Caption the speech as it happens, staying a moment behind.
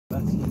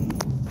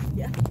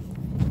Yeah.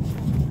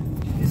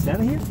 Is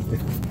Santa here? It's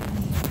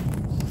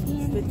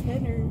the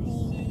tenors.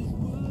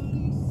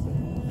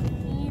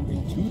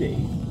 In 2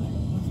 days.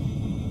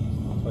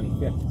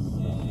 25th.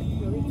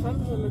 He only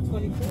comes on the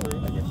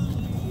 24th. I guess.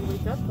 You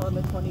wake up on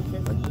the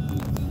 25th.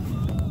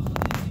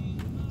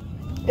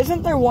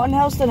 Isn't there one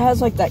house that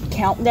has like that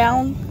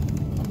countdown?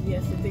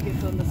 Yes, I think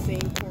it's on the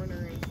same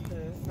corner as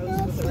the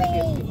house with the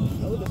radio.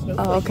 Oh, the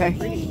snowflake. Oh, okay.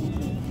 Pretty.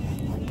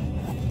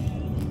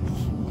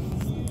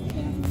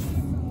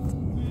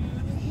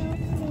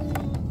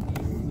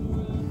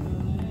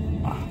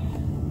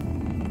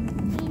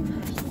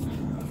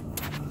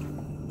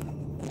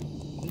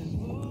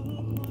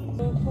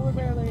 Polar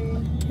bear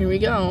lane. Here we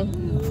go.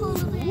 Ooh,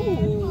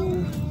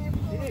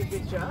 they did a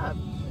good job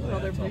with all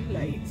their blue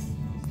lights.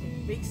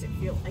 Makes it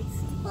feel icy.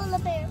 Polar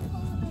bear,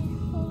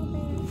 polar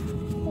bear,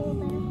 polar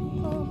bear,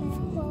 polar bear,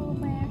 polar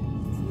bear,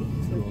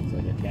 It's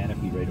like a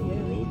canopy right over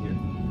the road here.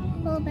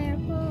 polar bear,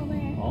 polar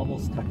bear,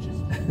 Almost touches.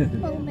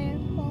 polar bear,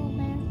 polar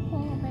bear,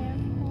 polar bear,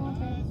 polar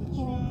bear,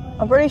 polar bear.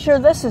 I'm pretty sure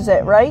this is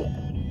it, right?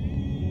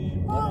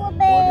 Polar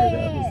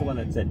That was the bear. one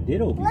that said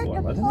ditto before, Look,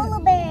 a wasn't polar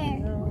it? bear.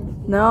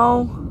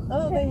 No.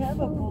 Oh, they have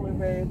a polar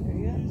bear in there,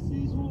 yeah.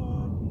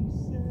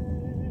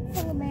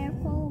 Polar bear,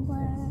 polar bear.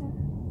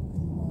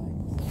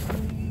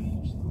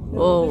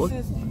 Whoa.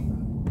 This is,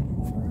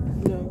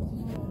 no,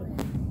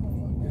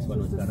 This one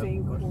was the done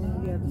same up.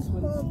 corner. Yeah, this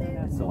one's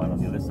That's the one on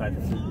the other side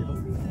that said ditto.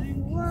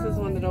 This is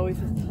one that always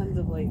has tons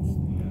of lights.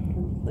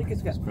 Like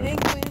it's got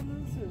penguins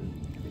and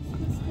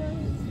Christmas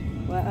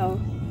lights. Wow.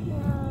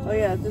 Oh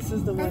yeah, this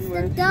is the That's one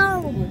where the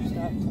dome. we're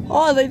stopped.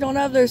 Oh, they don't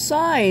have their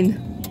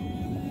sign.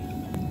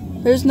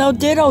 There's no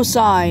ditto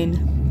sign.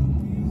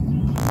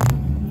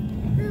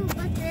 Ooh,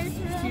 what's this?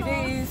 2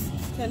 days,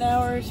 10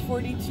 hours,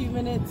 42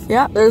 minutes.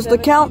 Yeah, there's the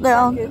 17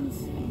 countdown. seconds.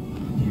 Do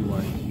you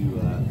want to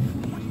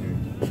turn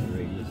the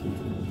radio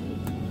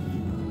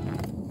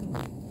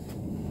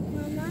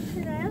Mama,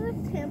 should I have a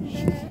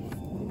timber?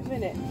 A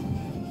minute.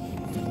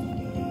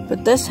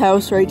 But this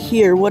house right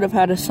here would have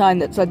had a sign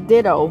that said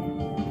ditto.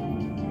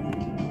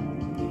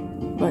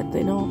 But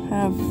they don't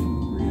have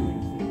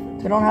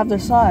their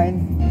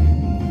sign.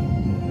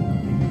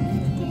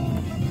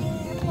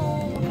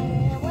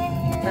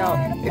 Now,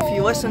 if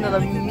you listen to the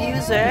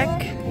music,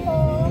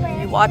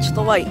 you watch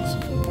the lights.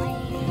 Watch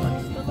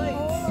the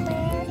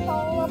lights.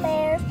 Polar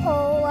bears,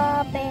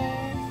 polar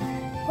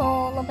bears,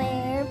 polar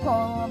bear,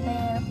 polar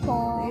bear, They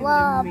polar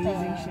have an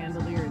amazing bear,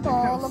 chandelier in their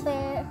polar house.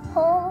 bear,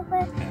 polar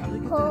bear, Yeah, look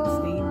at that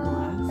polar stained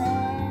glass. bear,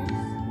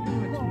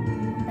 Look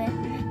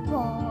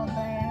polar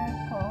bear,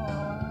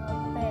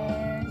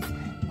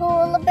 at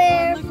polar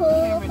bear.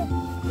 Cameron.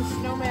 The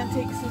snowman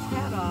takes his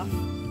hat off.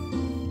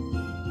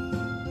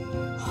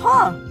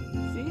 Huh.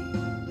 See?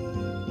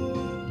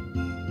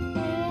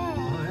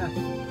 Oh, yeah.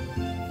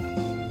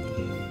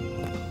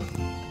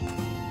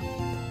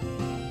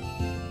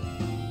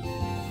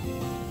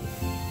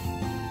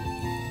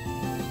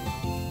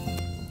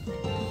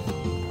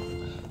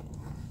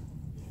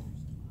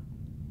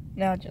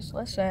 Now just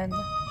listen.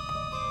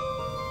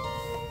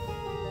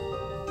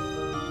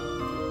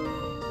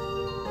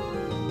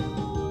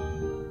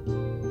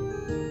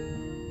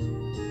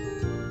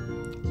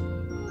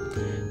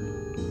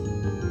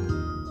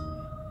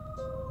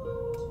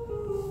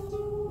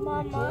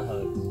 Mama,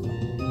 Hugs.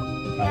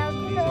 now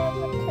can I have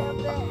a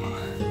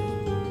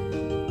timber?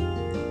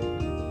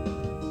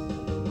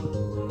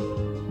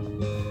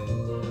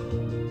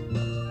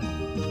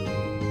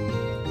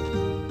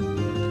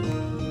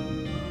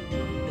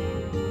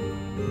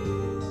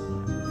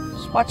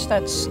 Just watch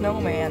that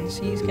snowman.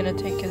 See, he's gonna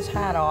take his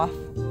hat off.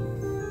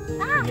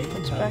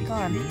 It's back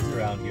on. Trees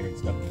around here and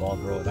stuff have all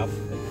grown up.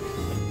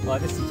 Well, I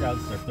guess these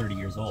houses are 30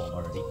 years old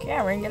already.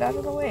 Cameron, get out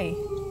of the way.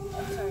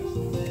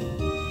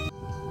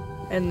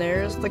 And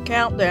there's the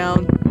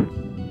countdown.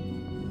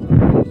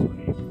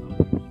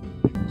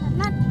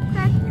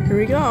 Nutcracker. Here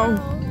we go.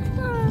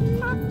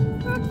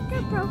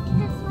 Nutcracker broke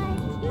his leg.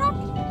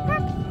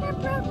 Nutcracker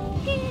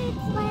broke his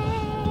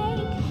leg.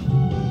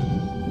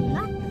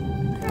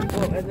 Nutcracker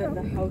Oh, and then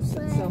the house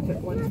itself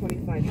at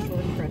 125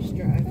 Shorecrest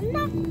Drive.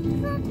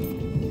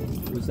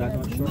 Was that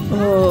not short?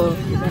 Oh,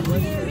 That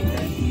was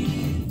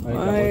Shorecrest.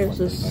 why is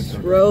this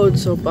road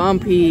so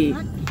bumpy?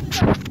 And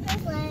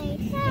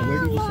where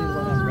did you say the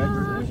one on Red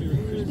River?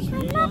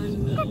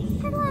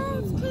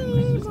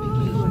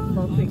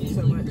 Bumping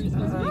so much.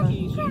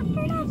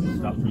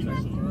 Stop for a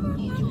second.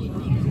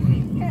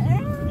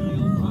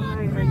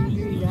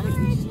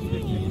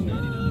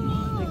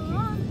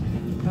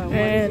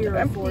 And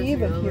I'm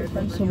even here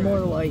from some more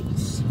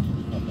lights.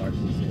 How far did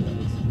you say that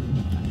is?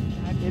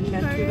 I didn't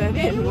enter that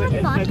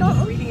in. I'm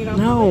just reading it off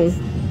the No. list.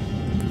 Look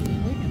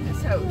at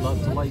this house.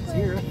 Lots of lights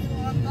here.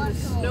 The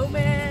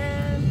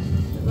snowman,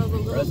 and all the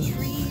little Presents.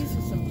 trees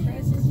with some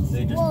presents.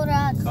 They just Well,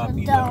 that's the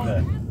copied dome.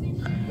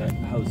 the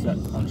house that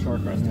on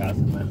Shorecrest has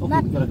and went, okay,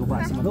 we gotta go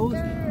buy some of those.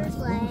 Nutcracker's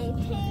like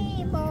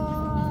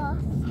people.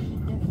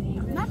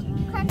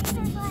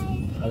 Nutcracker's like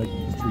I like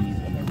these trees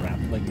when they're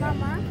wrapped like that.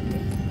 Mama.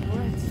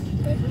 What?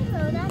 Did you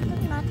know that the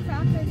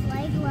Nutcracker's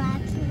leg will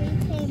actually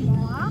came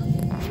off?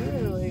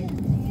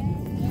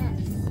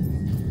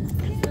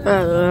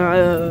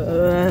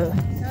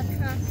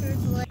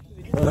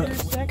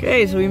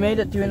 Okay, so we made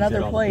it to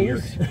another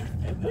place.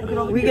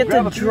 We get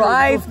to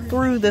drive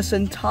through this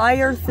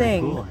entire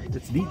thing. Cool.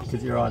 It's neat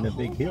because you're on a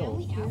big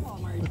hill.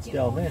 It's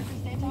down there.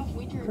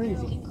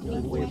 Crazy.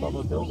 You're way above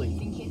a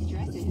building.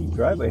 It's a steep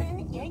driveway.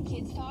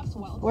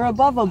 We're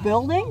above a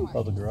building?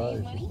 Above a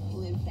garage.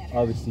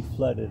 Obviously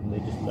flooded and they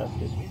just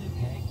left it.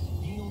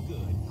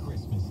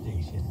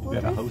 We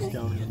got a house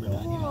down in the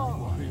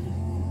middle.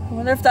 I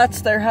wonder if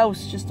that's their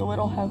house, just a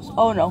little house.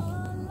 Oh no,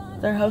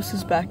 their house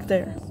is back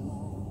there.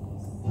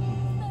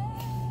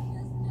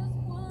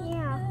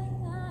 Yeah.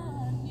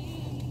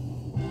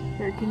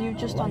 Here, can you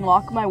just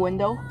unlock my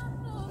window?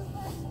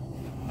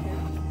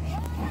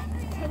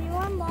 Can you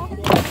unlock it?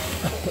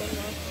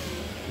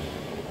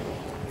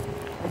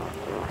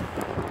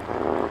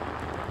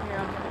 Here,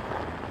 I'm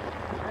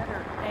gonna better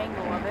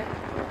angle of it.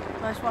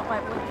 I just want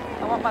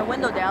my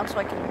window down so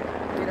I can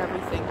get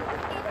everything.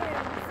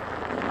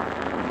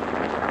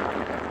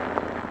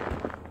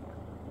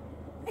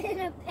 And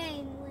a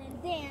penguin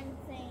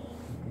dancing.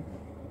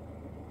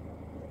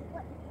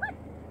 What?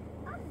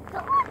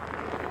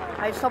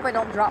 I just hope I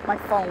don't drop my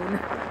phone.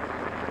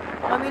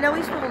 I mean, at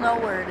least we'll know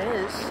where it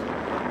is.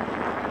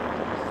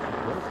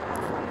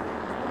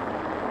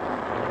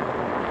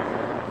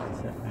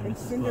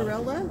 It's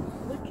Cinderella.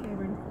 Look,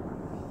 Cameron.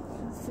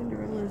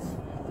 Cinderella's.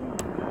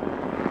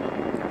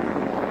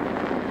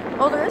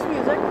 Oh, there is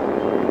music.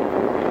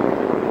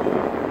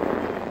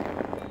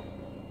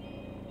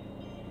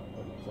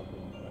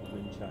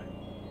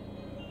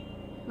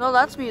 No,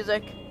 that's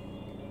music.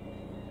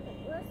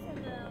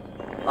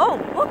 Oh,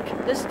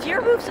 look! This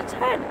deer moves its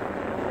head.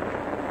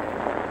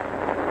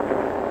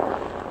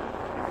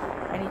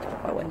 I need to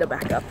put my window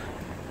back up.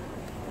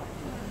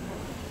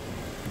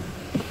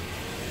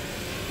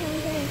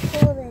 I'm getting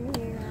cold in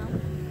here now.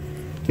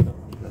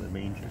 Another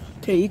manger.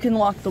 Okay, you can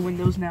lock the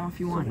windows now if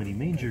you So want. many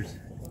mangers.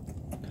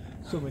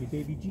 So many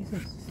baby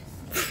Jesus.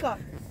 Peacock.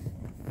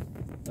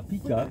 A Look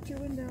peacock. out your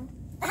window.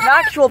 An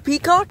actual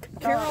peacock?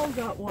 Carol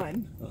got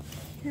one.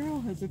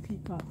 Carol has a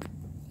peacock.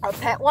 A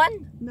pet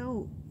one?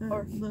 No,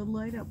 Or- the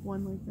light up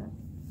one like that.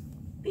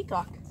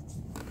 Peacock.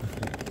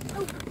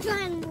 Oh,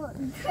 giant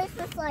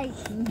Christmas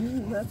lights.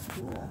 That's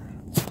cool.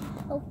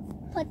 Oh,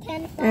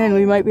 pretend. And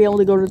we might be able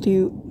to go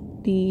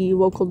to the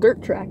local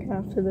dirt track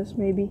after this,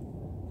 maybe.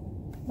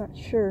 Not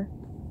sure.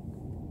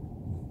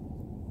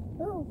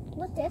 Oh,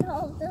 look at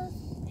all those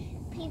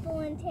people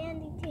in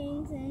candy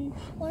canes and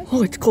horses.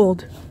 Oh, it's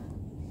cold.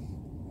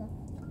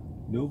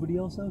 Nobody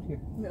else out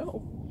here.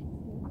 No.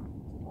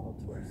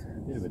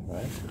 Bit of it,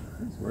 right?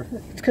 It's worth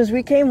it. It's because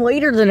we came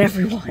later than You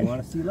everyone.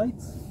 want to see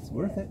lights? It's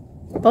worth it.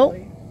 Oh,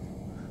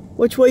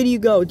 which way do you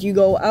go? Do you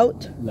go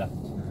out? Left.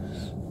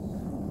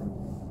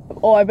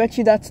 Oh, I bet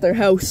you that's their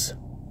house.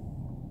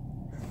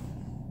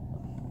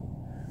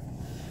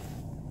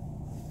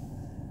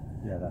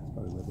 Yeah, that's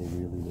probably where they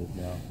really live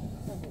now.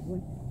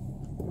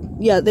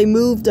 Yeah, they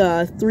moved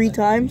 3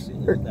 times.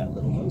 That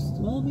little house.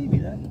 Well, maybe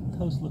that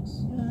house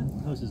looks. Yeah,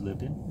 the house is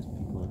lived in. There's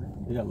people in it.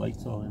 They got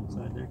lights all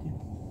inside there too.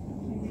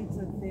 Maybe it's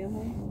a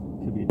family.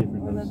 Could be a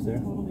different Or house that's a there.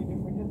 totally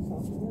different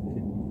house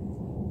altogether.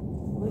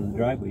 Well, the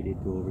driveway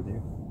did go over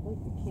there. Like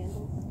the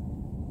candles.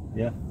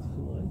 Yeah.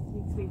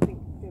 Makes me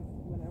think of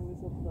when I was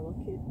a little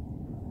kid.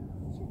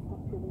 So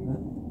popular.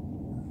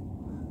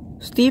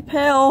 Steep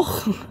hill.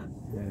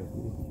 Yeah.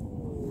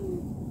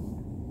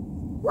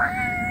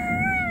 Wow!